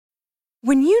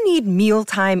When you need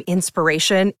mealtime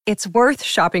inspiration, it's worth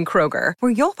shopping Kroger,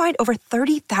 where you'll find over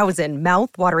 30,000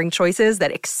 mouth-watering choices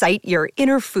that excite your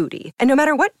inner foodie. And no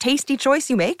matter what tasty choice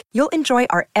you make, you'll enjoy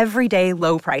our everyday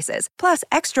low prices, plus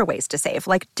extra ways to save,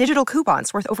 like digital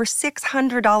coupons worth over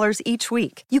 $600 each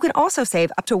week. You can also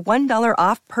save up to $1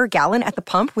 off per gallon at the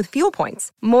pump with fuel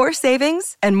points. More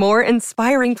savings and more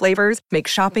inspiring flavors make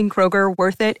shopping Kroger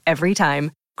worth it every time.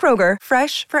 Kroger,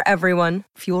 fresh for everyone.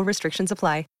 Fuel restrictions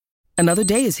apply. Another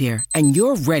day is here, and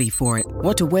you're ready for it.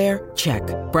 What to wear? Check.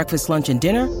 Breakfast, lunch, and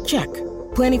dinner? Check.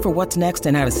 Planning for what's next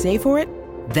and how to save for it?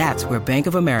 That's where Bank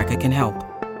of America can help.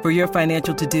 For your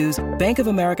financial to-dos, Bank of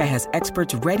America has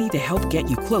experts ready to help get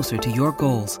you closer to your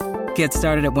goals. Get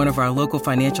started at one of our local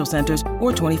financial centers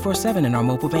or 24/7 in our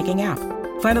mobile banking app.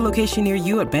 Find a location near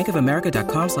you at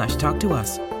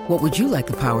bankofamerica.com/talktous. What would you like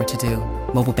the power to do?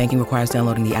 Mobile banking requires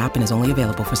downloading the app and is only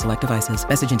available for select devices.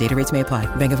 Message and data rates may apply.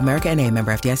 Bank of America N.A.,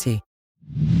 member FDIC.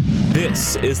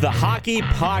 This is the Hockey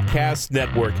Podcast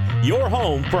Network, your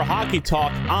home for hockey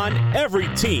talk on every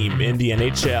team in the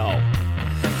NHL.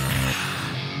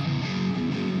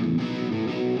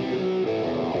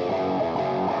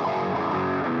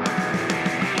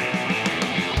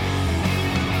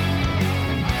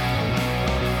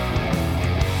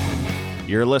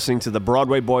 You're listening to the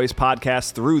Broadway Boys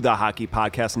podcast through the Hockey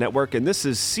Podcast Network, and this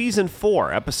is Season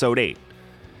 4, Episode 8.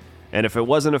 And if it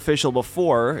wasn't official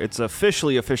before, it's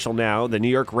officially official now. The New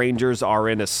York Rangers are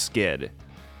in a skid.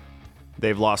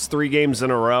 They've lost 3 games in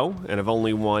a row and have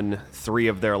only won 3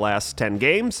 of their last 10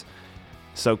 games.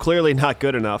 So clearly not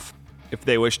good enough if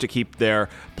they wish to keep their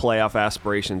playoff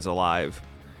aspirations alive.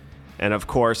 And of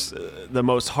course, the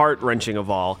most heart-wrenching of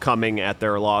all, coming at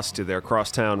their loss to their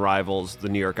crosstown rivals, the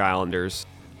New York Islanders,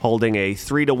 holding a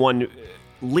 3-1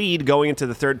 lead going into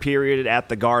the third period at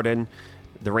the Garden.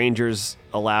 The Rangers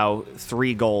allow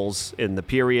 3 goals in the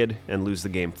period and lose the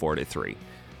game 4-3.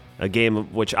 A game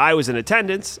of which I was in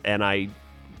attendance, and I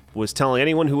was telling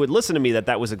anyone who would listen to me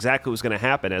that was exactly what was going to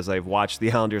happen as I've watched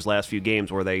the Islanders' last few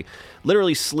games, where they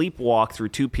literally sleepwalk through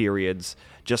 2 periods,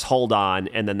 just hold on,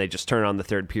 and then they just turn on the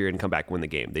third period and come back and win the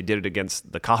game. They did it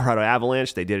against the Colorado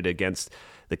Avalanche. They did it against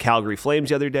the Calgary Flames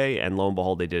the other day, and lo and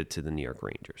behold, they did it to the New York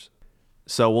Rangers.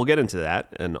 So we'll get into that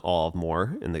and all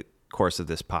more in the course of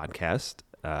this podcast.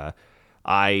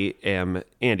 I am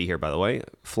Andy here, by the way,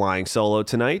 flying solo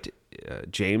tonight.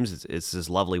 James, it's his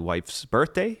lovely wife's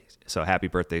birthday, so happy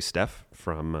birthday, Steph,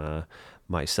 from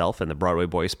myself and the Broadway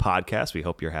Boys podcast. We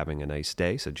hope you're having a nice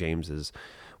day. So James is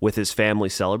with his family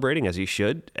celebrating, as he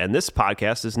should, and this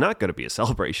podcast is not going to be a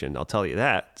celebration, I'll tell you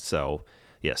that. So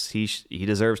yes, he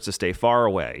deserves to stay far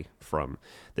away from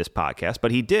this podcast,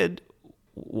 but he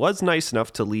was nice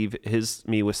enough to leave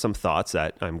me with some thoughts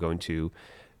that I'm going to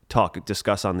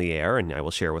discuss on the air, and I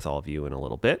will share with all of you in a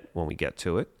little bit when we get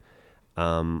to it.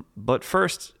 But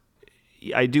first,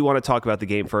 I do want to talk about the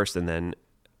game first, and then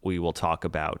we will talk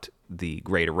about the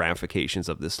greater ramifications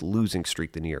of this losing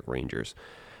streak the New York Rangers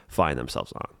find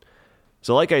themselves on.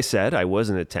 So like I said, I was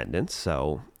in attendance,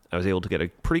 so I was able to get a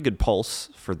pretty good pulse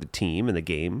for the team and the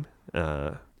game.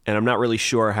 And I'm not really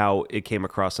sure how it came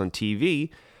across on TV,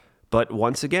 but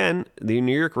once again, the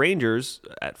New York Rangers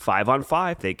at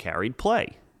 5-on-5, they carried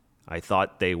play. I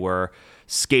thought they were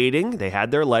skating. They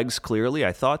had their legs clearly.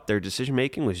 I thought their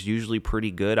decision-making was usually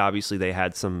pretty good. Obviously, they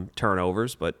had some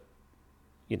turnovers, but,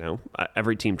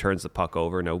 every team turns the puck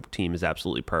over. No team is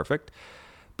absolutely perfect.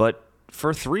 But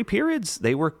for 3 periods,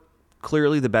 they were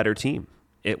clearly the better team.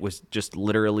 It was just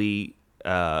literally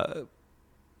the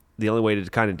only way to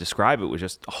kind of describe it was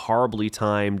just horribly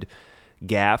timed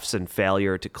gaffes and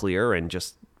failure to clear and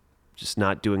just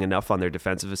not doing enough on their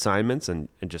defensive assignments and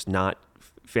just not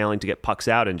failing to get pucks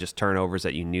out and just turnovers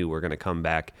that you knew were going to come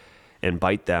back and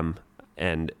bite them.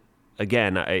 And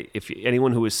again, if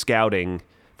anyone who was scouting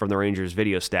from the Rangers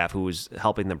video staff who was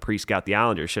helping them pre-scout the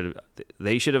Islanders,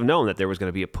 they should have known that there was going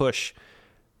to be a push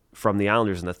from the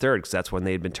Islanders in the third, because that's when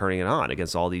they had been turning it on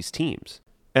against all these teams.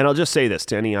 And I'll just say this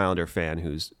to any Islander fan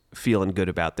who's feeling good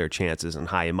about their chances and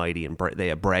high and mighty and they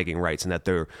have bragging rights and that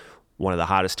they're one of the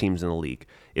hottest teams in the league.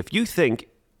 If you think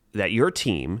that your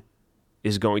team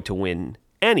is going to win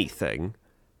anything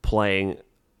playing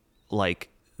like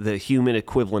the human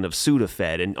equivalent of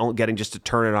Sudafed and getting just to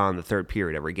turn it on in the third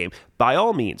period every game, by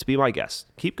all means, be my guest.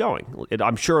 Keep going.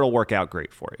 I'm sure it'll work out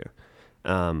great for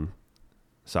you.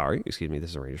 Sorry, excuse me, this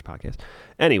is a Rangers podcast.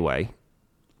 Anyway,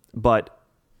 but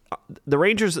the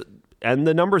Rangers, and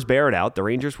the numbers bear it out, the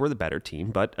Rangers were the better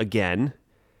team, but again,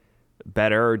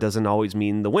 better doesn't always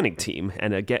mean the winning team.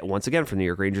 And again, once again, for the New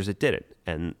York Rangers, it didn't.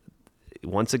 And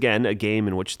once again, a game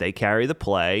in which they carry the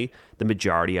play, the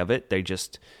majority of it,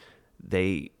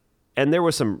 they And there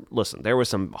was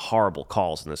some horrible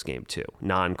calls in this game too,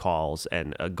 non-calls,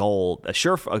 and a goal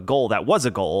that was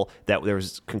a goal that there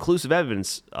was conclusive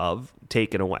evidence of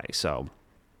taken away. So,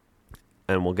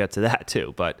 and we'll get to that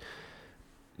too. But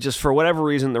just for whatever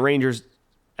reason, the Rangers,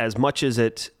 as much as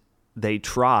they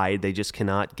tried, they just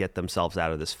cannot get themselves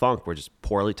out of this funk. We're just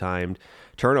poorly timed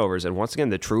turnovers, and once again,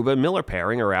 the Trouba and Miller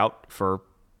pairing are out for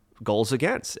goals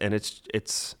against, and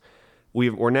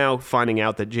we're now finding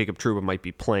out that Jacob Trouba might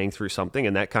be playing through something,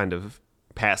 and that kind of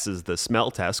passes the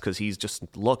smell test because he's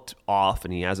just looked off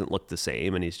and he hasn't looked the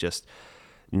same, and he's just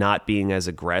not being as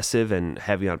aggressive and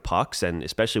heavy on pucks, and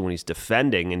especially when he's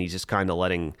defending, and he's just kind of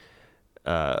letting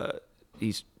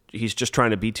he's just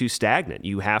trying to be too stagnant.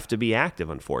 You have to be active,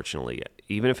 unfortunately,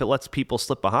 even if it lets people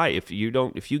slip behind. If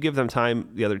you give them time,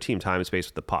 the other team time and space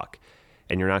with the puck,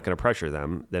 and you're not going to pressure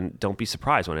them, then don't be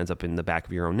surprised when it ends up in the back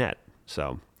of your own net.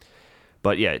 So.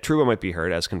 But yeah, Trouba might be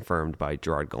hurt, as confirmed by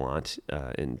Gerard Gallant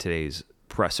in today's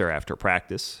presser after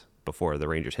practice before the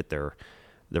Rangers hit the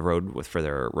road for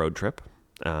their road trip.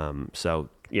 So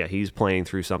yeah, he's playing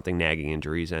through something, nagging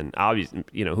injuries, and obviously,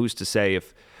 who's to say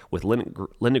if with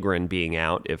Lindgren being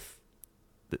out, if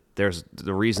there's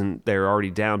the reason they're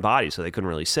already down bodies, so they couldn't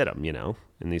really sit him,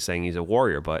 and he's saying he's a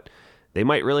warrior, but they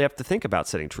might really have to think about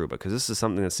sitting Trouba because this is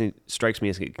something that strikes me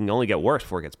as it can only get worse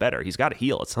before it gets better. He's got to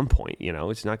heal at some point.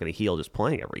 It's not going to heal just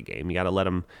playing every game. You got to let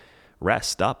him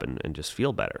rest up and just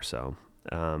feel better. So,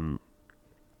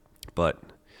 but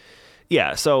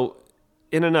yeah. So,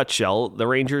 in a nutshell, the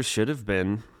Rangers should have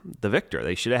been the victor.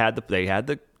 They should have had they had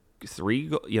the a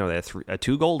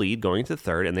 2-goal lead going into the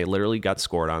third, and they literally got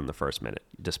scored on in the first minute,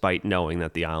 despite knowing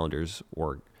that the Islanders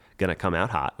were going to come out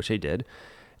hot, which they did.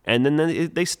 And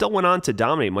then they still went on to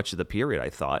dominate much of the period,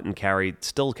 I thought, and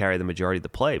still carry the majority of the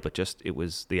play. But it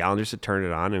was the Islanders that turned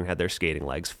it on and had their skating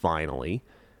legs finally.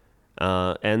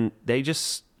 And they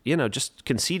just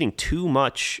conceding too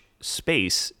much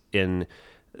space in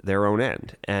their own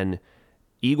end. And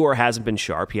Igor hasn't been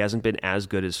sharp. He hasn't been as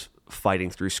good as fighting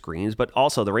through screens. But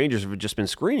also the Rangers have just been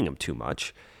screening him too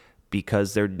much,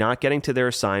 because they're not getting to their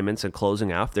assignments and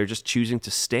closing out. They're just choosing to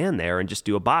stand there and just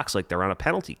do a box like they're on a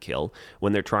penalty kill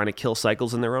when they're trying to kill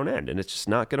cycles in their own end. And it's just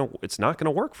not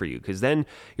gonna work for you, because then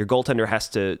your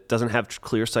goaltender doesn't have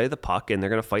clear sight of the puck, and they're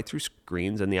gonna fight through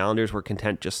screens. And the Islanders were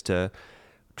content just to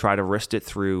try to wrist it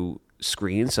through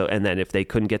screens. So, and then if they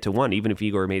couldn't get to one, even if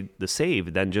Igor made the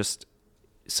save, then just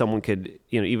someone could,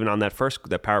 even on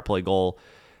that power play goal,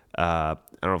 I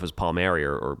don't know if it was Palmieri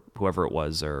or whoever it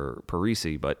was, or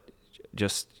Parisi, but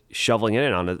just shoveling it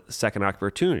in on a second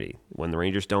opportunity when the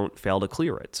Rangers don't fail to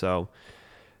clear it. So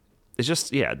it's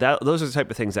just, those are the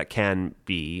type of things that can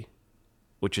be,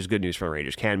 which is good news for the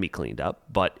Rangers, can be cleaned up.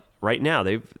 But right now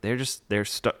they're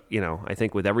stuck. I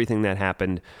think with everything that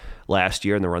happened last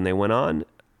year and the run they went on,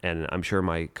 and I'm sure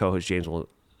my co-host James will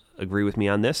agree with me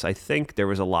on this, I think there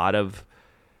was a lot of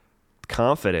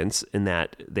confidence in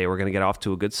that they were going to get off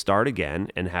to a good start again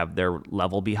and have their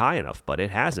level be high enough, but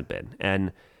it hasn't been.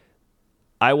 And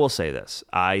I will say this.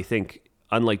 I think,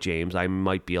 unlike James, I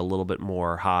might be a little bit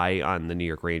more high on the New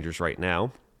York Rangers right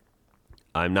now.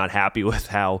 I'm not happy with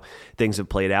how things have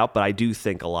played out, but I do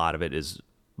think a lot of it is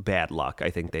bad luck.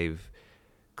 I think they've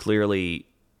clearly,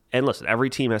 and listen, every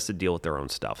team has to deal with their own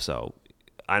stuff. So,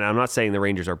 and I'm not saying the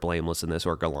Rangers are blameless in this,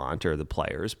 or Gallant or the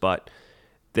players, but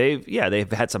they've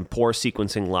had some poor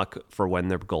sequencing luck for when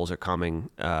their goals are coming.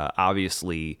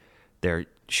 Obviously, their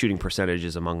shooting percentage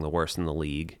is among the worst in the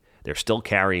league. They're still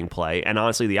carrying play. And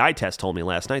honestly, the eye test told me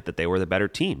last night that they were the better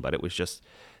team, but it was just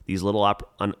these little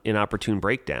inopportune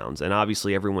breakdowns. And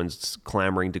obviously, everyone's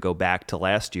clamoring to go back to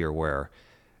last year where,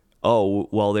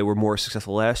 they were more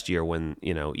successful last year when,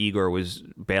 Igor was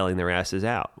bailing their asses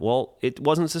out. Well, it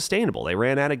wasn't sustainable. They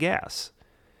ran out of gas.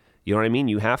 You know what I mean?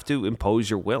 You have to impose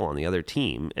your will on the other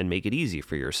team and make it easy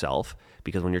for yourself,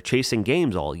 because when you're chasing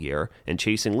games all year and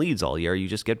chasing leads all year, you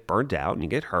just get burnt out and you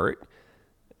get hurt.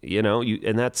 You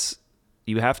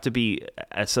have to be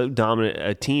so dominant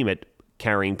a team at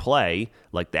carrying play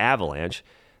like the Avalanche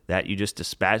that you just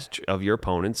dispatch of your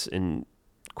opponents in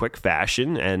quick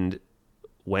fashion. And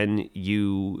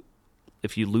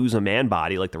if you lose a man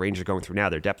body like the Rangers are going through now,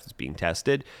 their depth is being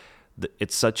tested.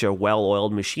 It's such a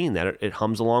well-oiled machine that it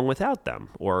hums along without them,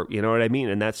 or you know what I mean?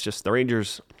 And that's just, the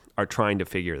Rangers are trying to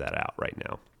figure that out right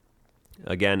now.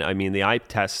 Again, I mean, the eye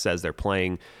test says they're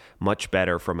playing much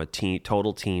better from a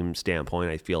total team standpoint.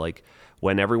 I feel like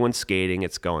when everyone's skating,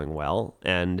 it's going well,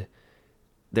 and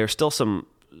there's still some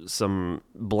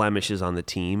blemishes on the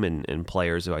team and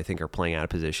players who I think are playing out of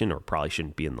position or probably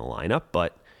shouldn't be in the lineup.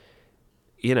 But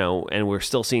and we're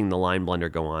still seeing the line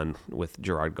blender go on with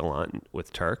Gerard Gallant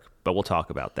with Turk, but we'll talk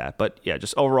about that. But yeah,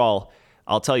 just overall,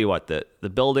 I'll tell you what, the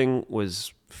building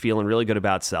was feeling really good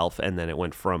about itself, and then it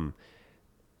went from,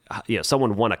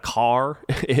 someone won a car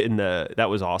that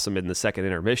was awesome in the second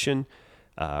intermission.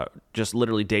 Just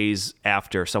literally days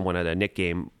after someone at a Knick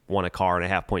game won a car and a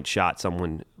half-point shot,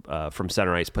 someone from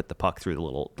center ice put the puck through the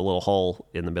little hole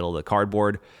in the middle of the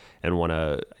cardboard and won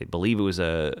I believe it was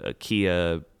a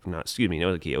Kia,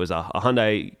 it was a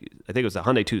Hyundai, I think it was a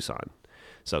Hyundai Tucson.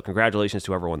 So congratulations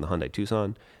to whoever won the Hyundai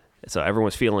Tucson. So everyone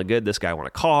was feeling good. This guy won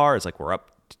a car. It's like, we're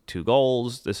up 2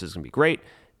 goals. This is going to be great.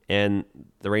 And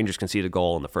the Rangers conceded a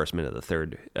goal in the first minute of the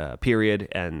third period,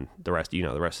 and the rest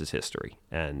is history.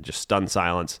 And just stunned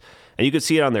silence. And you could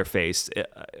see it on their face,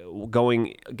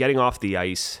 getting off the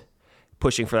ice,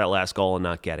 pushing for that last goal and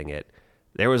not getting it.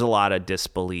 There was a lot of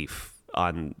disbelief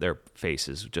on their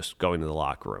faces just going to the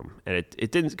locker room. And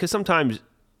it didn't, because sometimes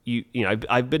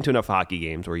I've been to enough hockey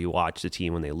games where you watch the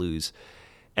team when they lose,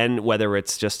 and whether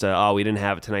it's just we didn't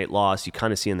have it tonight, loss, you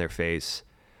kind of see in their face.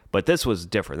 But this was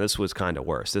different. This was kind of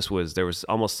worse. There was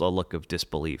almost a look of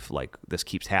disbelief, like, this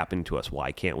keeps happening to us.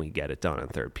 Why can't we get it done in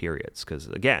third periods? Because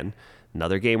again,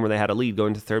 another game where they had a lead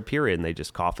going to third period and they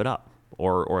just cough it up,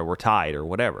 or were tied or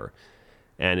whatever,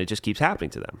 and it just keeps happening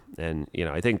to them. And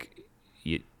I think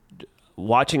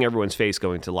watching everyone's face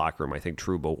going to the locker room, I think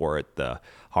Trouba wore it the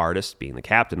hardest, being the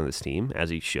captain of this team, as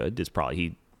he should.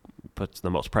 He puts the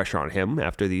most pressure on him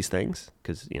after these things,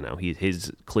 because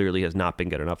his clearly has not been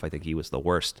good enough. I think he was the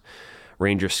worst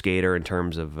Rangers skater in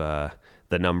terms of the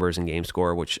numbers and game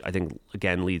score, which I think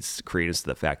again leads credence to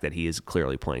the fact that he is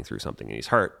clearly playing through something and he's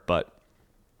hurt, but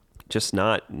just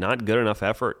not good enough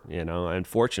effort,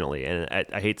 unfortunately. And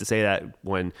I hate to say that,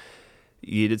 when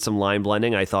you did some line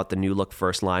blending, I thought the new look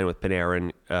first line with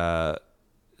Panarin,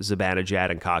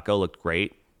 Zibanejad, and Kakko looked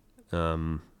great.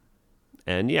 And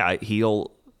yeah,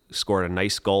 Heel scored a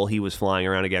nice goal. He was flying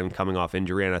around again, coming off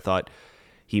injury, and I thought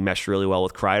he meshed really well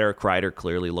with Kreider. Kreider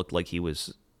clearly looked like he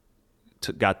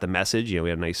got the message. We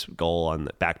had a nice goal on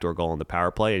the backdoor goal on the power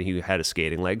play, and he had his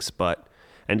skating legs.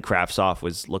 And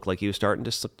Kravtsov looked like he was starting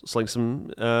to sling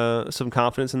some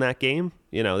confidence in that game.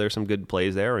 There's some good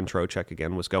plays there, and Trocheck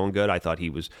again was going good. I thought he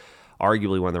was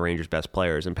arguably one of the Rangers' best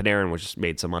players, and Panarin just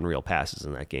made some unreal passes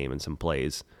in that game and some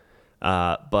plays.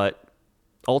 But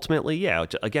ultimately, yeah,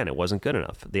 again, it wasn't good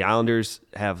enough. The Islanders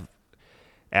have,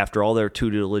 after all their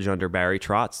tutelage under Barry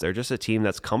Trotz, they're just a team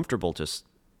that's comfortable just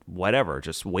whatever,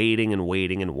 just waiting and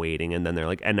waiting and waiting, and then they're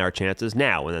like, and our chance is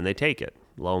now, and then they take it,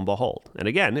 lo and behold. And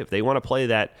again, if they want to play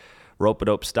that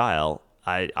rope-a-dope style,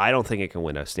 I don't think it can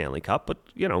win a Stanley Cup, but,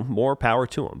 more power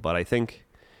to them. But I think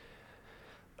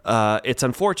it's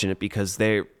unfortunate because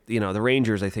the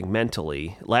Rangers, I think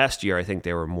mentally, last year, I think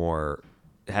they were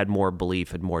had more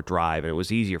belief and more drive, and it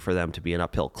was easier for them to be an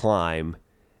uphill climb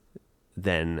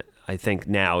than I think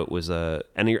now it was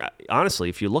honestly,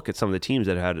 if you look at some of the teams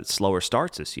that had slower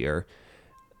starts this year,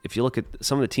 if you look at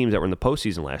some of the teams that were in the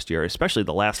postseason last year, especially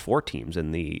the last 4 teams,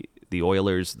 and the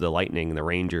Oilers, the Lightning, the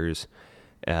Rangers,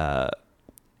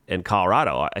 and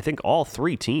Colorado, I think all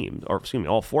 4 teams,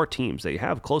 they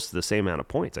have close to the same amount of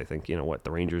points. I think,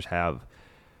 the Rangers have,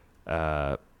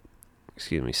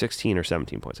 16 or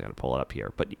 17 points. I got to pull it up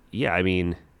here. But yeah, I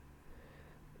mean,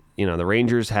 the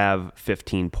Rangers have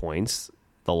 15 points.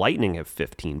 The Lightning have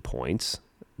 15 points.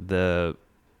 The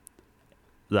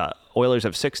Oilers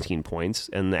have 16 points,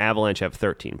 and the Avalanche have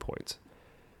 13 points.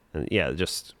 And yeah,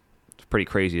 just pretty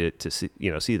crazy to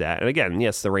see that. And again,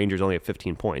 yes, the Rangers only have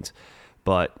 15 points,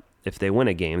 but if they win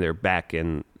a game, they're back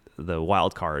in the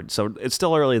wild card. So it's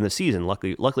still early in the season.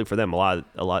 Luckily for them, a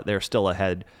lot they're still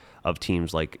ahead of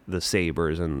teams like the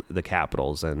Sabres and the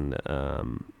Capitals and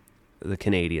the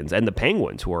Canadiens and the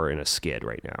Penguins, who are in a skid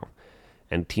right now,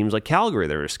 and teams like Calgary,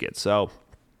 they're in a skid. So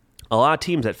a lot of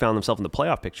teams that found themselves in the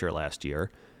playoff picture last year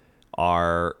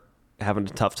are having a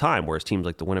tough time, whereas teams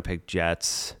like the Winnipeg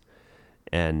Jets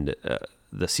and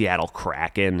the Seattle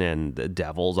Kraken and the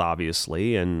Devils,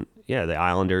 obviously, and yeah, the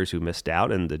Islanders, who missed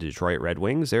out, and the Detroit Red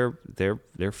Wings,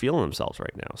 they're feeling themselves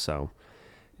right now. So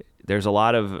there's a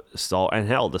lot of salt, and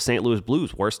hell, the St. Louis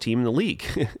Blues, worst team in the league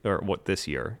this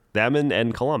year. Them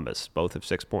and Columbus both have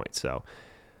 6 points. So,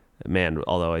 man,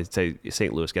 although I'd say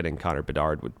St. Louis getting Connor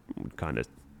Bedard would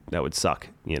that would suck,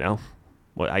 Well,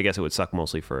 I guess it would suck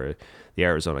mostly for the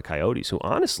Arizona Coyotes, who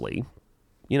honestly,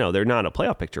 they're not in a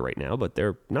playoff picture right now, but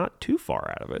they're not too far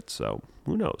out of it. So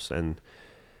who knows? And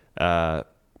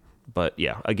but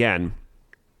yeah, again,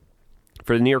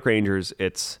 for the New York Rangers,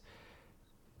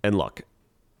 and look,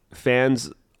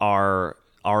 fans are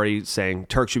already saying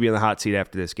Turk should be on the hot seat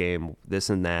after this game, this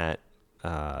and that.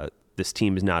 this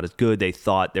team is not as good. They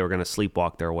thought they were going to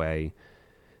sleepwalk their way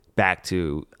back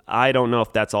to, I don't know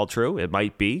if that's all true. It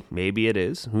might be. Maybe it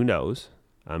is. Who knows?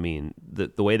 I mean,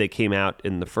 the way they came out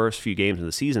in the first few games of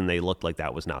the season, they looked like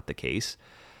that was not the case.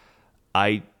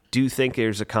 I do think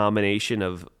there's a combination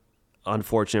of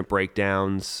unfortunate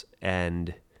breakdowns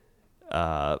and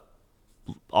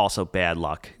also bad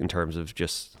luck in terms of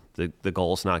just the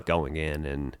goals not going in.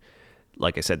 And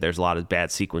like I said, there's a lot of bad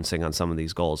sequencing on some of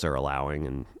these goals they're allowing,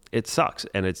 and it sucks.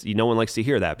 And no one likes to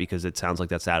hear that because it sounds like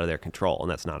that's out of their control,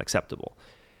 and that's not acceptable.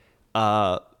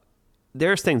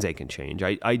 There's things they can change.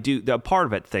 I do. The part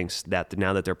of it thinks that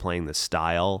now that they're playing this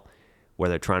style where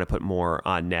they're trying to put more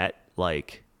on net,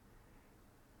 like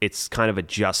it's kind of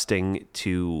adjusting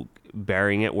to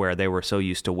burying it where they were so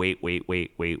used to wait,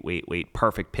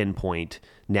 perfect pinpoint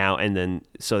now and then.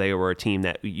 So they were a team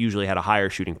that usually had a higher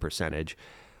shooting percentage,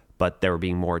 but they were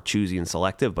being more choosy and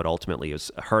selective, but ultimately it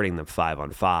was hurting them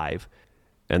 5-on-5.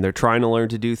 And they're trying to learn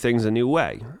to do things a new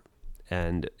way.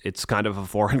 And it's kind of a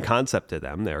foreign concept to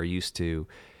them. They're used to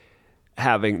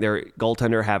having their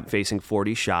goaltender facing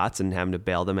 40 shots and having to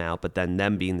bail them out, but then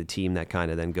them being the team that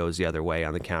kind of then goes the other way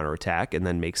on the counterattack and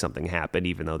then makes something happen,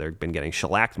 even though they've been getting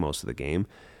shellacked most of the game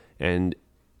and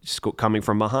just coming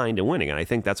from behind and winning. And I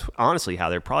think that's honestly how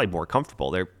they're probably more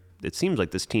comfortable. It seems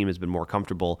like this team has been more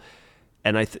comfortable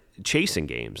and chasing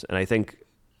games. And I think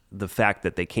the fact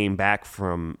that they came back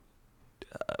from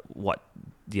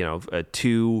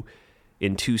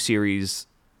in 2 series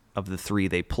of the 3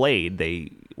 they played,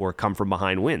 they were come from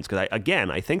behind wins. Because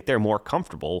I think they're more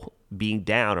comfortable being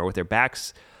down or with their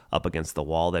backs up against the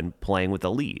wall than playing with a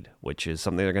lead, which is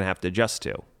something they're going to have to adjust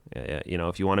to.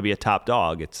 If you want to be a top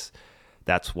dog,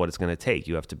 that's what it's going to take.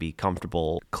 You have to be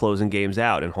comfortable closing games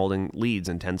out and holding leads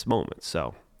in tense moments.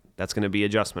 So that's going to be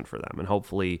adjustment for them. And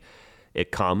hopefully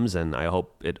it comes, and I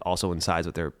hope it also coincides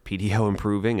with their PDO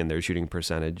improving and their shooting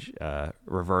percentage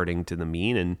reverting to the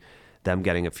mean and them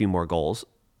getting a few more goals.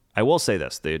 I will say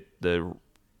this, the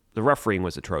refereeing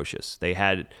was atrocious. They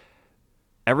had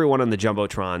everyone on the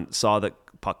Jumbotron saw the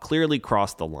puck clearly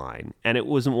cross the line, and it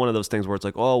wasn't one of those things where it's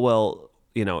like, oh, well,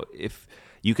 if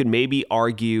you could maybe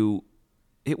argue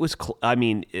it was,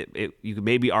 you could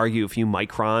maybe argue a few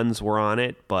microns were on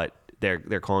it, but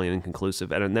they're calling it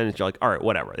inconclusive. And then you're like, all right,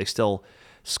 whatever. They still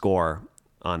score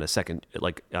on a second,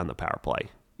 like on the power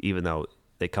play, even though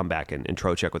they come back and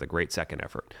Trocheck with a great second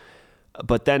effort.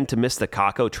 But then to miss the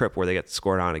Kako trip where they get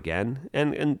scored on again,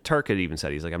 and Turk had even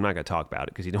said, he's like, I'm not going to talk about it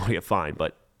because you don't want to get fined.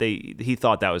 But he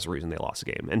thought that was the reason they lost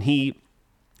the game. And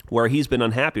where he's been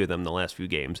unhappy with them the last few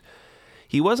games,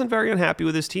 he wasn't very unhappy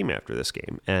with his team after this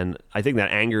game. And I think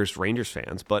that angers Rangers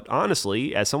fans. But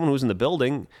honestly, as someone who's in the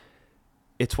building,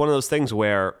 it's one of those things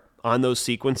where on those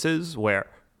sequences where,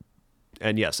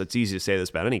 and yes, it's easy to say this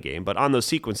about any game, but on those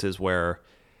sequences where,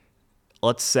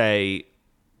 let's say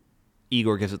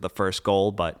Igor gives it the first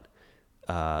goal, but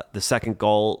the second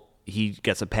goal he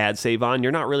gets a pad save on,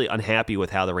 you're not really unhappy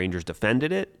with how the Rangers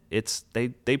defended it.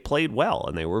 They played well,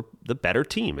 and they were the better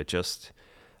team. It just,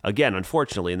 again,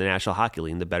 unfortunately, in the National Hockey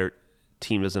League, the better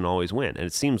team doesn't always win. And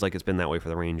it seems like it's been that way for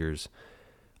the Rangers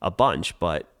a bunch,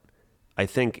 but I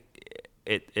think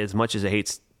as much as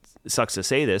it sucks to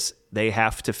say this, they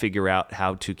have to figure out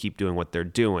how to keep doing what they're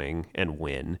doing and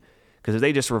win. Because if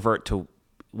they just revert to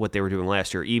what they were doing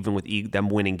last year, even with them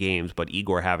winning games, but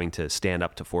Igor having to stand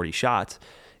up to 40 shots,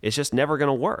 it's just never going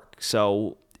to work.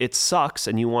 So it sucks,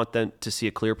 and you want them to see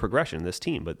a clear progression in this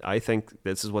team. But I think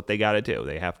this is what they got to do.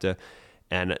 They have to,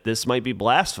 and this might be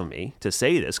blasphemy to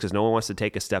say this because no one wants to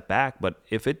take a step back. But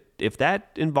if that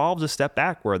involves a step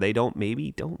back where they don't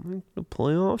make the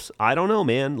playoffs, I don't know,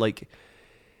 man. Like,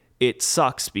 it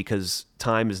sucks because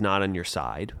time is not on your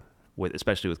side,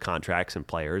 especially with contracts and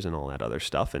players and all that other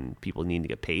stuff, and people need to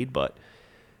get paid. But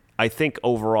I think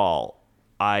overall,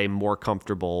 I'm more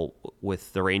comfortable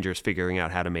with the Rangers figuring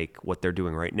out how to make what they're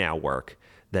doing right now work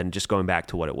than just going back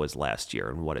to what it was last year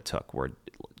and what it took. We're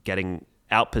getting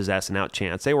outpossessed and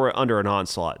outchanced. They were under an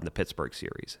onslaught in the Pittsburgh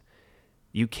series.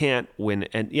 You can't win.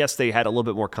 And yes, they had a little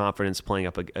bit more confidence playing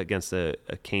up against a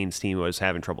Canes team who was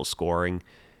having trouble scoring.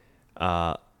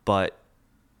 But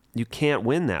you can't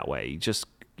win that way.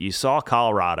 You saw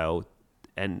Colorado,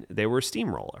 and they were a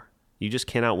steamroller. You just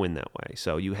cannot win that way.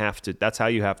 So you have to. That's how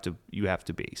you have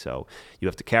to be. So you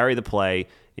have to carry the play,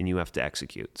 and you have to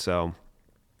execute. So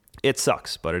it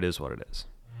sucks, but it is what it is.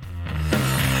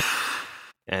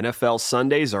 NFL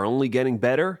Sundays are only getting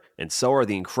better, and so are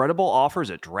the incredible offers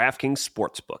at DraftKings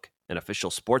Sportsbook, an official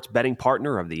sports betting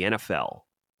partner of the NFL.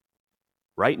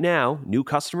 Right now, new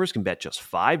customers can bet just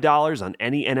 $5 on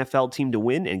any NFL team to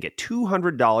win and get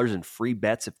 $200 in free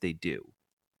bets if they do.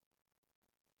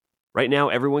 Right now,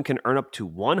 everyone can earn up to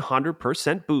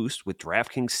 100% boost with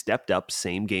DraftKings stepped-up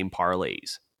same-game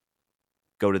parlays.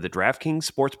 Go to the DraftKings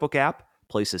Sportsbook app,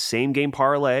 place a same-game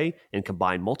parlay, and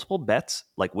combine multiple bets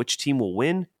like which team will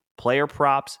win, player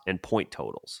props, and point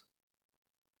totals.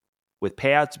 With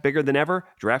payouts bigger than ever,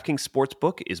 DraftKings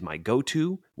Sportsbook is my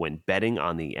go-to when betting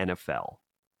on the NFL.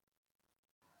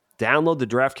 Download the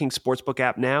DraftKings Sportsbook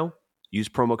app now, use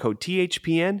promo code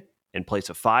THPN, and place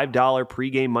a $5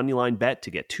 pregame moneyline bet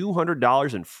to get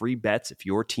 $200 in free bets if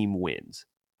your team wins.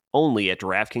 Only at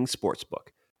DraftKings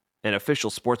Sportsbook, an official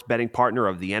sports betting partner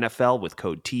of the NFL with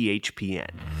code THPN.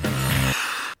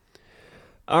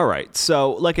 All right,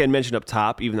 so like I mentioned up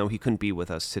top, even though he couldn't be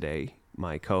with us today,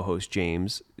 my co-host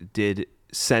James did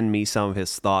send me some of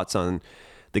his thoughts on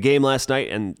the game last night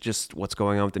and just what's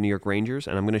going on with the New York Rangers,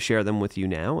 and I'm going to share them with you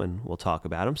now, and we'll talk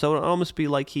about them. So it'll almost be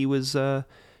like he was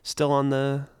still on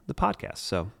the podcast.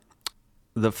 So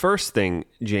the first thing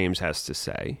James has to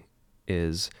say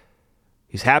is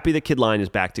he's happy the kid line is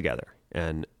back together.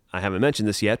 And I haven't mentioned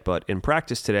this yet, but in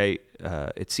practice today,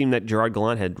 it seemed that Gerard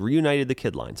Gallant had reunited the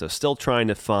kid line. So still trying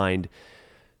to find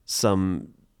some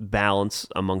balance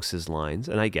amongst his lines,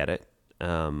 and I get it.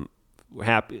 We're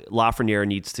happy. Lafreniere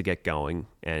needs to get going,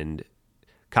 and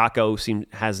Kakko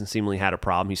hasn't seemingly had a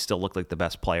problem. He still looked like the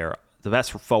best player, the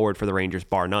best forward for the Rangers,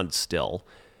 bar none still,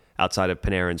 outside of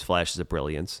Panarin's flashes of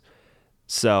brilliance.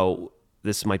 So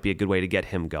this might be a good way to get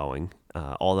him going.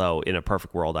 Although in a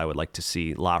perfect world, I would like to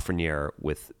see Lafreniere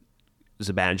with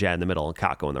Zibanejad in the middle and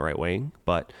Kakko in the right wing.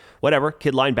 But whatever,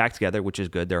 kid line back together, which is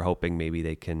good. They're hoping maybe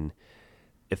they can,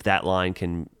 if that line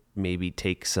can maybe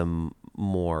take some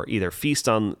more, either feast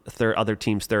on other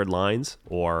teams' third lines,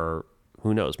 or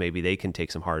who knows, maybe they can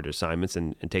take some harder assignments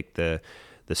and take the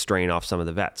strain off some of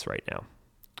the vets right now.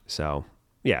 So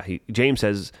yeah, James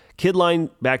says kid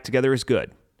line back together is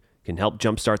good. Can help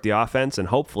jumpstart the offense, and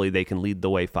hopefully they can lead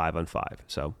the way 5-on-5.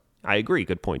 So I agree.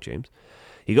 Good point, James.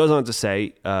 He goes on to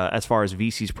say, as far as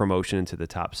VC's promotion into the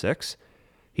top 6,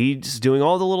 he's doing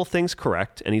all the little things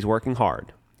correct, and he's working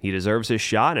hard. He deserves his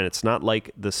shot, and it's not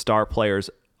like the star players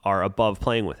are above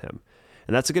playing with him.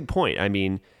 And that's a good point. I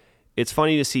mean, it's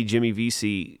funny to see Jimmy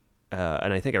VC,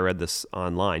 and I think I read this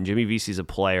online. Jimmy VC's a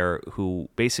player who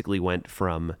basically went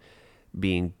from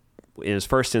being, in his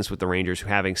first instance with the Rangers,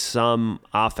 having some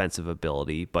offensive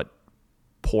ability but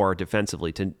poor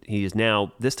defensively, to he is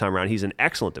now, this time around, he's an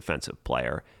excellent defensive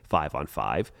player,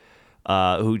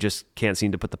 5-on-5, who just can't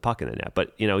seem to put the puck in the net.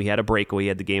 But, he had a breakaway, he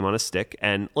had the game on a stick,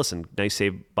 and listen, nice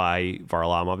save by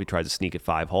Varlamov. He tried to sneak it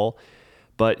 5-hole,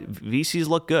 but VC's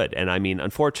look good. And I mean,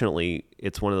 unfortunately,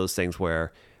 it's one of those things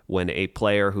where when a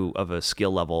player who of a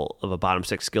skill level, of a bottom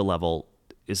 6 skill level,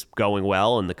 is going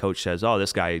well, and the coach says, oh,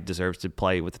 this guy deserves to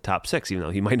play with the top 6, even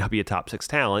though he might not be a top 6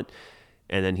 talent,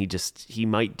 and then he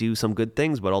might do some good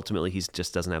things, but ultimately he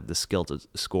just doesn't have the skill to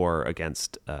score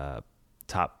against other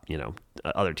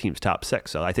teams' top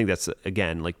 6. So I think that's,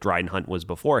 again, like Dryden Hunt was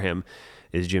before him,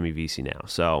 is Jimmy VC now.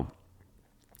 So,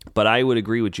 but I would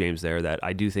agree with James there that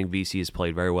I do think VC has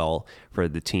played very well for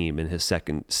the team in his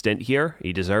second stint here.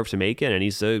 He deserves to make it, and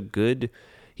he's a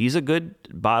good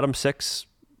bottom 6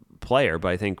 player, but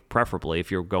I think preferably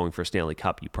if you're going for Stanley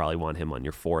Cup, you probably want him on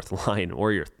your 4th line,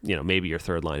 or your, maybe your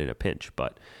 3rd line in a pinch.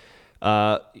 But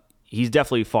he's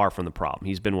definitely far from the problem.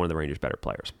 He's been one of the Rangers' better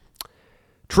players.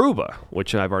 Trouba,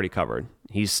 which I've already covered,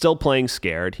 he's still playing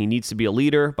scared. He needs to be a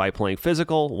leader by playing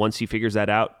physical. Once he figures that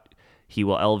out, he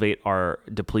will elevate our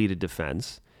depleted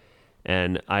defense.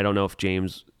 And I don't know if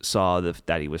James saw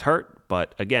that he was hurt,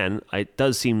 but again, it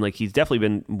does seem like he's definitely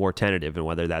been more tentative, and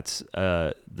whether that's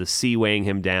the C weighing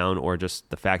him down or just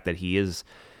the fact that he is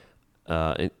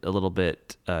a little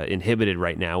bit inhibited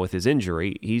right now with his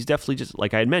injury, he's definitely, just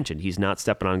like I had mentioned, he's not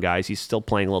stepping on guys. He's still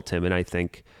playing a little timid, I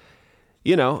think,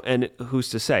 and who's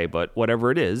to say, but whatever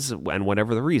it is and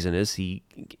whatever the reason is, the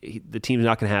team's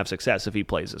not going to have success if he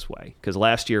plays this way. Because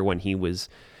last year when he was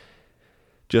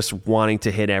just wanting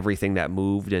to hit everything that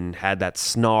moved and had that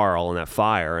snarl and that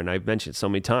fire. And I've mentioned so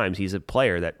many times, he's a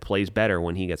player that plays better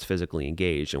when he gets physically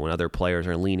engaged, and when other players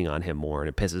are leaning on him more and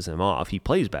it pisses him off, he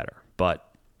plays better. But,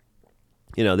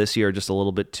 this year just a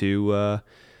little bit too, a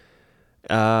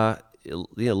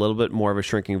little bit more of a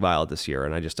shrinking violet this year,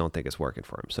 and I just don't think it's working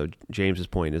for him. So James's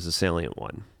point is a salient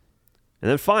one.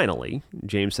 And then finally,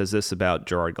 James says this about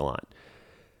Gerard Gallant.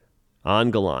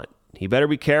 On Gallant, he better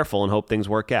be careful and hope things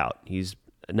work out. He's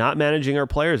not managing our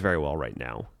players very well right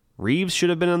now. Reeves should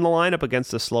have been in the lineup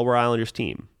against a slower Islanders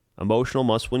team. Emotional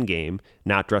must-win game.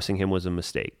 Not dressing him was a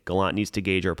mistake. Gallant needs to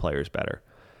gauge our players better.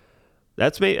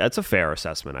 That's a fair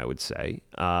assessment, I would say.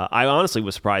 I honestly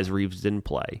was surprised Reeves didn't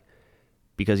play,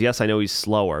 Because, yes, I know he's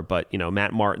slower, but,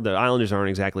 Matt Martin, the Islanders aren't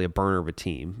exactly a burner of a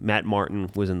team. Matt Martin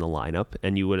was in the lineup,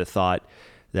 and you would have thought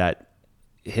that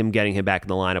getting him back in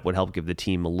the lineup would help give the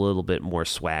team a little bit more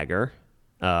swagger.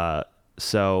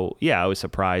 So, yeah, I was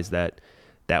surprised that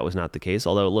was not the case.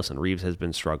 Although, listen, Reeves has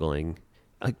been struggling.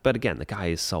 But again, the guy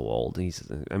is so old.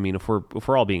 If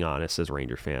we're all being honest as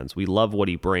Ranger fans, we love what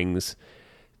he brings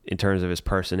in terms of his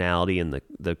personality and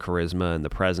the charisma and the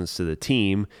presence to the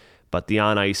team. But the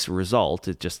on-ice result,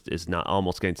 it just is not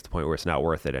almost getting to the point where it's not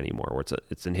worth it anymore, where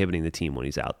it's inhibiting the team when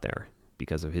he's out there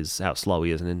because of how slow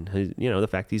he is and the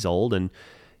fact he's old and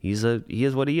he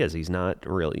is what he is. He's not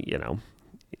really,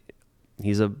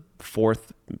 he's a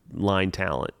fourth line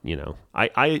talent.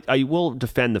 I will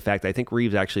defend the fact that I think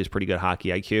Reeves actually has pretty good hockey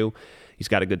IQ. He's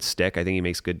got a good stick. I think he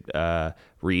makes good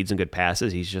reads and good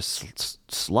passes. He's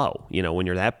just slow. When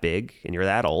you're that big and you're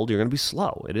that old, you're going to be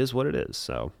slow. It is what it is.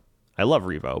 So I love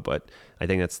Revo, but I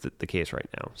think that's the case right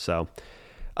now. So,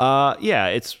 yeah,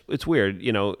 it's weird,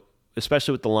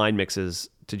 especially with the line mixes.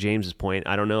 To James's point,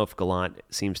 I don't know if Gallant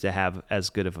seems to have as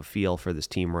good of a feel for this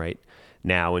team right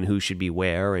now and who should be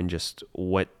where and just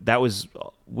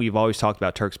we've always talked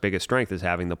about Turk's biggest strength is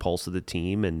having the pulse of the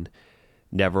team and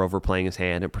never overplaying his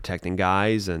hand and protecting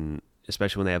guys, and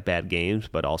especially when they have bad games,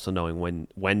 but also knowing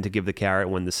when to give the carrot,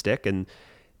 when to stick. And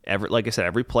like I said,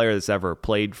 every player that's ever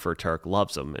played for Turk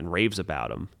loves him and raves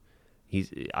about him.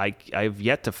 I've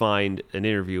yet to find an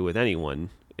interview with anyone,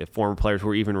 if former players who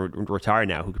are even retired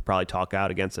now, who could probably talk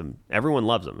out against him. Everyone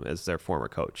loves him as their former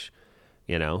coach.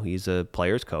 He's a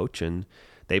player's coach and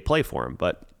they play for him.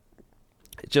 But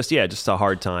just a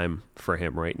hard time for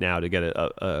him right now to get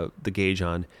the gauge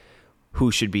on who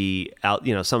should be out.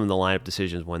 Some of the lineup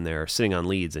decisions when they're sitting on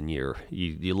leads and you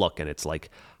look and it's like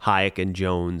Hayek and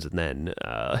Jones, and then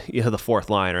the fourth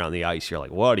liner on the ice. You're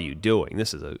like, what are you doing?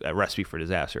 This is a recipe for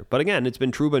disaster. But again, it's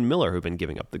been Trouba and Miller who've been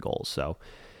giving up the goals. So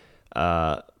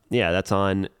that's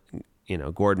on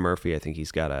Gordon Murphy. I think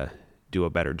he's got to do a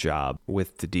better job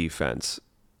with the defense.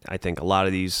 I think a lot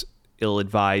of these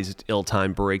ill-advised,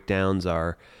 ill-timed breakdowns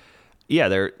are,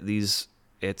 they're these.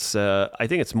 It's I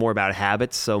think it's more about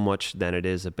habits so much than it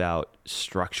is about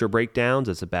structure breakdowns.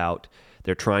 It's about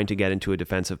they're trying to get into a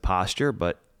defensive posture,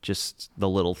 but just the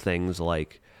little things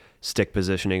like stick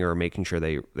positioning or making sure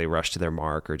they rush to their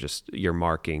mark, or just you're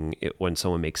marking it when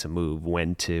someone makes a move,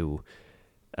 when to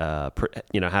how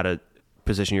to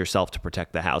position yourself to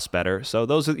protect the house better. So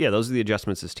those are the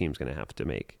adjustments this team's going to have to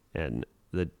make, and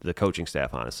the coaching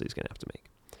staff honestly is going to have to make.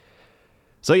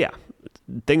 So yeah,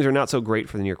 things are not so great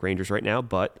for the New York Rangers right now,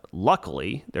 but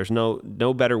luckily there's no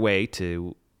better way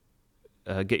to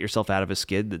get yourself out of a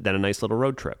skid than a nice little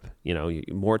road trip.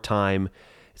 More time.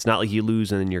 It's not like you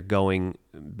lose and then you're going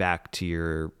back to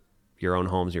your own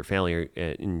homes, your family,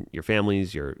 and your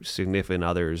families, your significant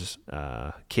others,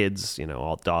 kids,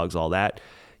 all dogs, all that.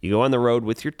 You go on the road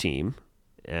with your team,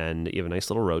 and you have a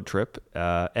nice little road trip.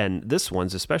 And this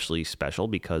one's especially special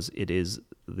because it is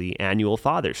the annual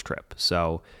Father's trip.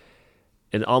 So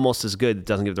it almost is good. It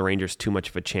doesn't give the Rangers too much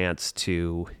of a chance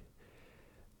to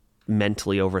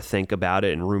mentally overthink about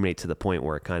it and ruminate to the point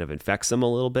where it kind of infects them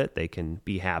a little bit. They can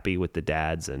be happy with the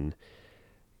dads and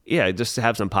just to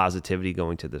have some positivity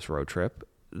going to this road trip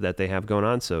that they have going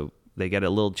on. So they get a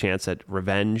little chance at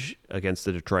revenge against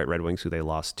the Detroit Red Wings, who they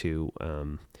lost to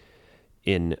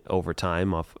in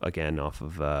overtime off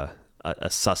of a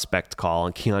suspect call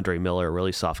on Keandre Miller, a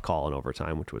really soft call in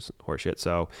overtime, which was horseshit.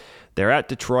 So they're at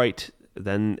Detroit,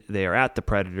 then they are at the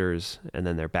Predators, and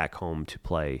then they're back home to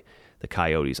play the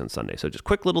Coyotes on Sunday. So just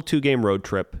quick little 2-game road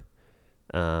trip.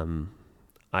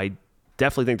 I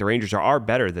definitely think the Rangers are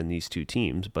better than these two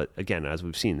teams, but again, as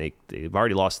we've seen, they've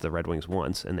already lost to the Red Wings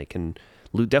once, and they can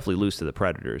definitely lose to the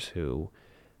Predators, who,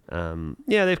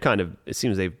 they've kind of, it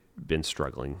seems they've been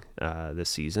struggling this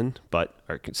season, but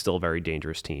are still a very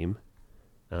dangerous team.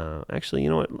 Actually, you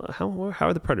know what? How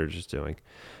are the Predators doing?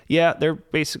 Yeah,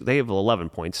 they have 11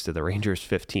 points to the Rangers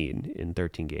 15 in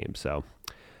 13 games. So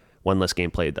one less game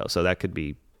played though. So that could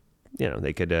be,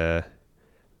 they could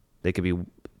be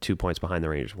 2 points behind the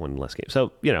Rangers, one less game.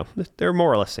 So, they're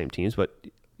more or less the same teams, but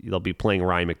they'll be playing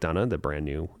Ryan McDonough, the brand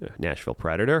new Nashville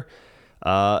Predator,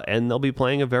 and they'll be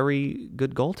playing a very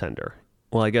good goaltender.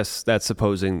 Well, I guess that's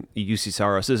supposing UC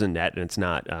Saros is in net, and it's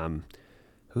not.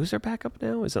 Who's their backup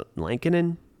now? Is it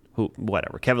Lankinen?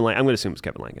 Whatever. I'm going to assume it's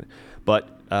Kevin Lankinen. But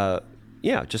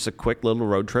just a quick little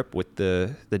road trip with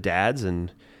the dads,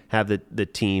 and have the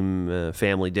team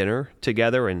family dinner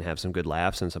together and have some good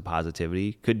laughs and some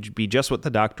positivity. Could be just what the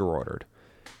doctor ordered.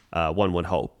 One would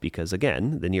hope, because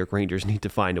again, the New York Rangers need to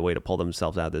find a way to pull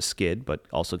themselves out of this skid, but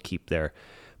also keep their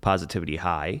positivity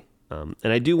high. And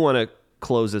I do want to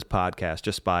close this podcast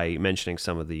just by mentioning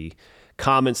some of the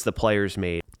comments the players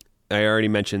made. I already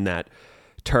mentioned that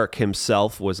Turk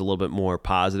himself was a little bit more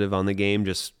positive on the game,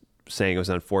 just saying it was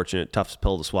unfortunate, tough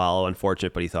pill to swallow,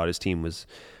 unfortunate, but he thought his team was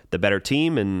the better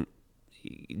team, and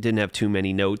he didn't have too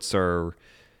many notes or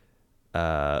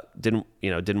didn't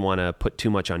want to put too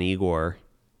much on Igor,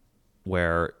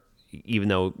 where even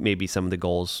though maybe some of the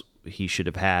goals he should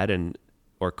have had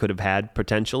or could have had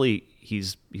potentially, I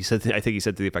think he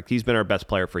said to the effect, he's been our best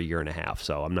player for a year and a half,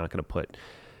 so I'm not going to put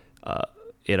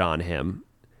it on him.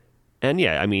 And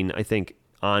yeah, I mean, I think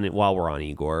while we're on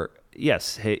Igor,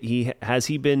 yes, he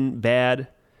been bad?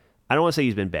 I don't want to say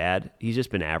he's been bad. He's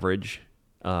just been average.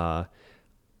 I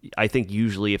think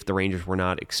usually if the Rangers were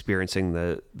not experiencing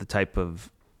the type of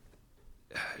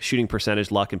shooting percentage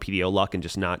luck and PDO luck and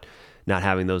just not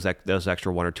having those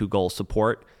extra 1 or 2 goal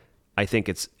support, I think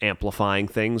it's amplifying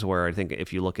things, where I think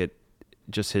if you look at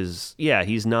just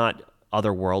he's not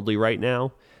otherworldly right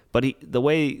now, but the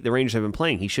way the Rangers have been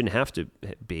playing, he shouldn't have to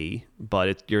be,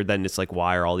 but it's like,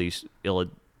 why are all these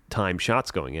ill-timed shots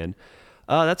going in?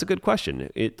 That's a good question.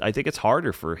 I think it's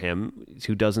harder for him,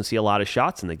 who doesn't see a lot of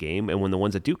shots in the game, and when the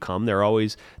ones that do come, the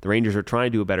Rangers are trying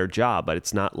to do a better job, but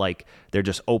it's not like they're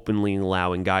just openly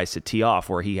allowing guys to tee off,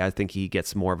 where I think he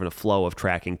gets more of a flow of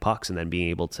tracking pucks and then being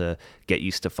able to get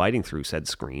used to fighting through said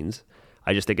screens.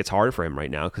 I just think it's harder for him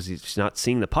right now because he's not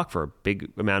seeing the puck for a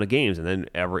big amount of games, and then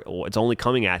it's only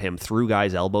coming at him through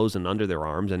guys' elbows and under their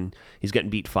arms, and he's getting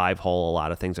beat 5-hole. A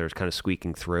lot of things are kind of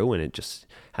squeaking through, and it just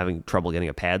having trouble getting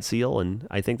a pad seal, and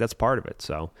I think that's part of it.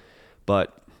 So,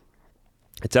 but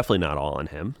it's definitely not all on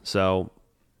him. So,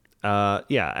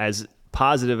 as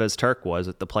positive as Turk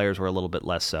was, the players were a little bit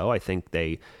less so. I think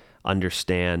they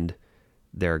understand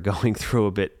they're going through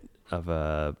a bit of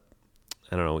a,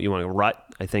 I don't know, you want a rut?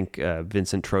 I think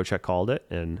Vincent Trocheck called it.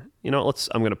 And, I'm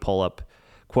going to pull up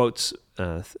quotes,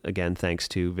 again, thanks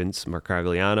to Vince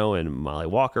Mercogliano and Molly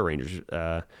Walker, Rangers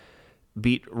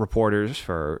beat reporters,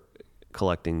 for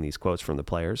collecting these quotes from the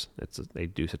players. They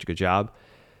do such a good job.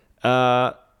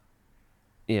 Hold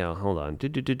on.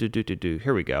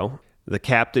 Here we go. The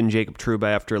captain, Jacob Trouba,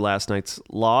 after last night's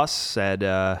loss, said,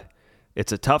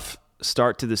 it's a tough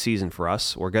start to the season for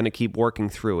us. We're going to keep working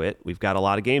through it. We've got a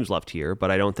lot of games left here,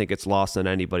 but I don't think it's lost on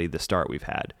anybody the start we've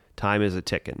had. Time is a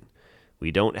ticking.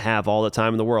 We don't have all the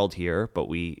time in the world here, but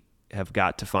we have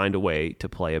got to find a way to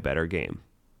play a better game.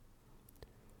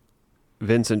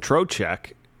 Vincent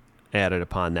Trocheck added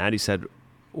upon that. He said,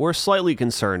 we're slightly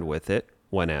concerned with it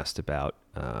when asked about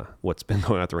what's been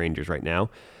going on with the Rangers right now.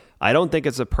 I don't think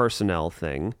it's a personnel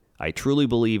thing. I truly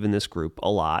believe in this group a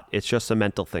lot. It's just a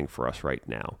mental thing for us right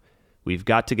now. We've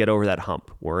got to get over that hump.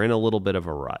 We're in a little bit of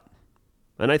a rut.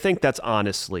 And I think that's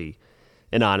honestly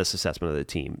an honest assessment of the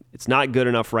team. It's not good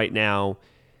enough right now,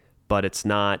 but it's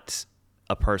not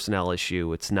a personnel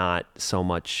issue. It's not so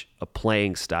much a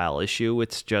playing style issue.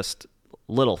 It's just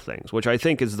little things, which I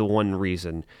think is the one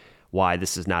reason why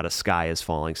this is not a sky is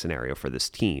falling scenario for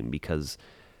this team, because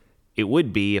it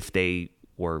would be if these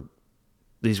were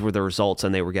the results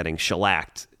and they were getting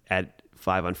shellacked at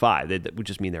 5-on-5. That would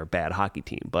just mean they're a bad hockey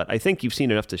team. But I think you've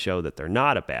seen enough to show that they're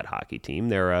not a bad hockey team.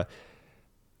 They're a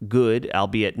good,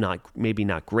 albeit maybe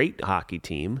not great hockey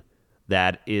team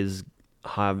that is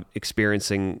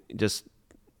experiencing just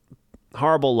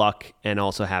horrible luck and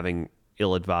also having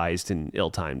ill-advised and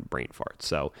ill-timed brain farts.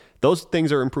 So those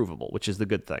things are improvable, which is the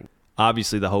good thing.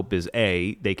 Obviously, the hope is,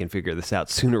 they can figure this out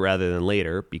sooner rather than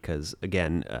later, because,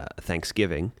 again,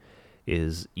 Thanksgiving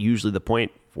is usually the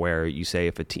point where you say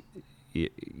if a team,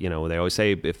 they always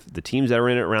say if the teams that are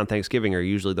in it around Thanksgiving are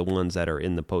usually the ones that are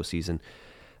in the postseason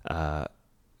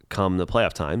come the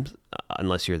playoff times,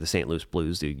 unless you're the St. Louis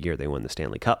Blues the year they won the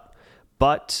Stanley Cup.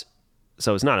 But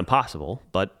so it's not impossible,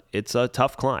 but it's a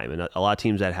tough climb. And a lot of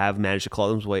teams that have managed to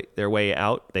claw their way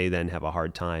out, they then have a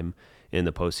hard time in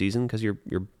the postseason because you're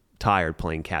tired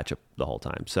playing catch-up the whole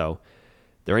time. So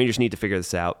the Rangers need to figure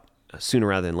this out sooner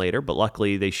rather than later, but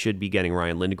luckily they should be getting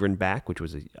Ryan Lindgren back, which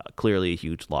was clearly a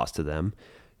huge loss to them.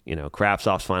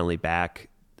 Kravtsov's finally back.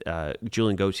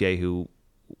 Julien Gauthier, who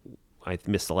I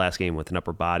missed the last game with an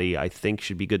upper body, I think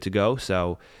should be good to go.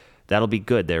 So that'll be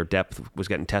good. Their depth was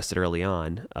getting tested early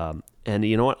on. And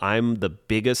you know what? I'm the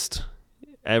biggest...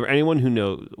 Anyone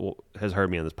who has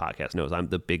heard me on this podcast knows I'm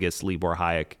the biggest Libor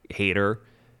Hayek hater.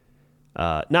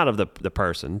 Not of the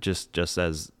person, just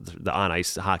as the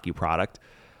on-ice hockey product.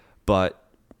 But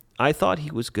I thought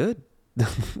he was good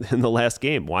in the last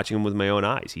game, watching him with my own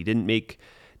eyes. He didn't make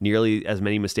nearly as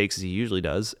many mistakes as he usually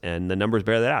does, and the numbers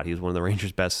bear that out. He was one of the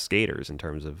Rangers' best skaters in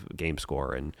terms of game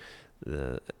score and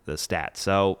the stats.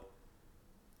 So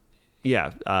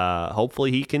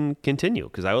hopefully he can continue,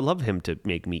 because I would love him to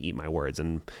make me eat my words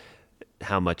and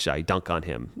how much I dunk on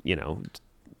him.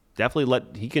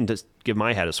 Definitely he can just give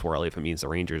my head a swirl if it means the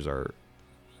Rangers are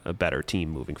a better team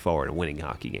moving forward and winning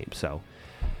hockey games. So,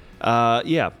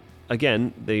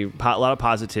 again, a lot of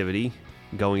positivity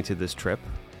going to this trip,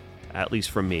 at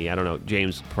least from me. I don't know.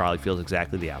 James probably feels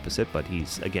exactly the opposite, but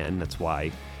that's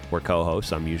why we're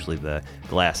co-hosts. I'm usually the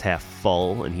glass half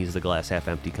full, and he's the glass half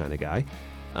empty kind of guy.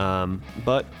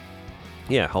 But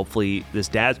yeah, hopefully this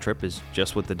dad's trip is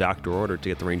just what the doctor ordered to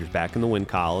get the Rangers back in the win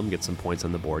column, get some points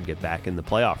on the board, get back in the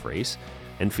playoff race,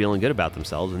 and feeling good about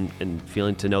themselves and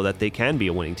feeling to know that they can be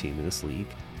a winning team in this league.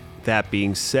 That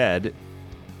being said,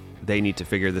 they need to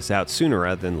figure this out sooner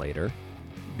rather than later,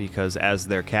 because as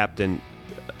their captain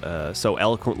so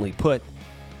eloquently put,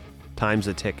 time's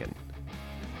a ticking.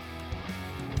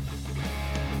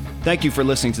 Thank you for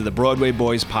listening to the Broadway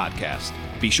Boys podcast.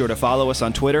 Be sure to follow us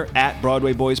on Twitter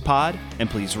 @BroadwayBoysPod, and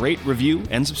please rate, review,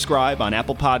 and subscribe on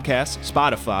Apple Podcasts,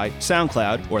 Spotify,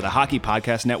 SoundCloud, or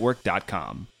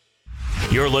thehockeypodcastnetwork.com.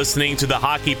 You're listening to the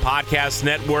Hockey Podcast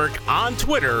Network on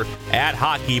Twitter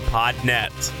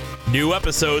 @HockeyPodNet. New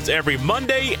episodes every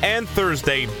Monday and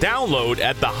Thursday. Download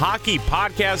at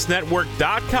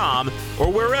thehockeypodcastnetwork.com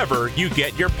or wherever you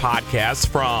get your podcasts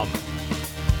from.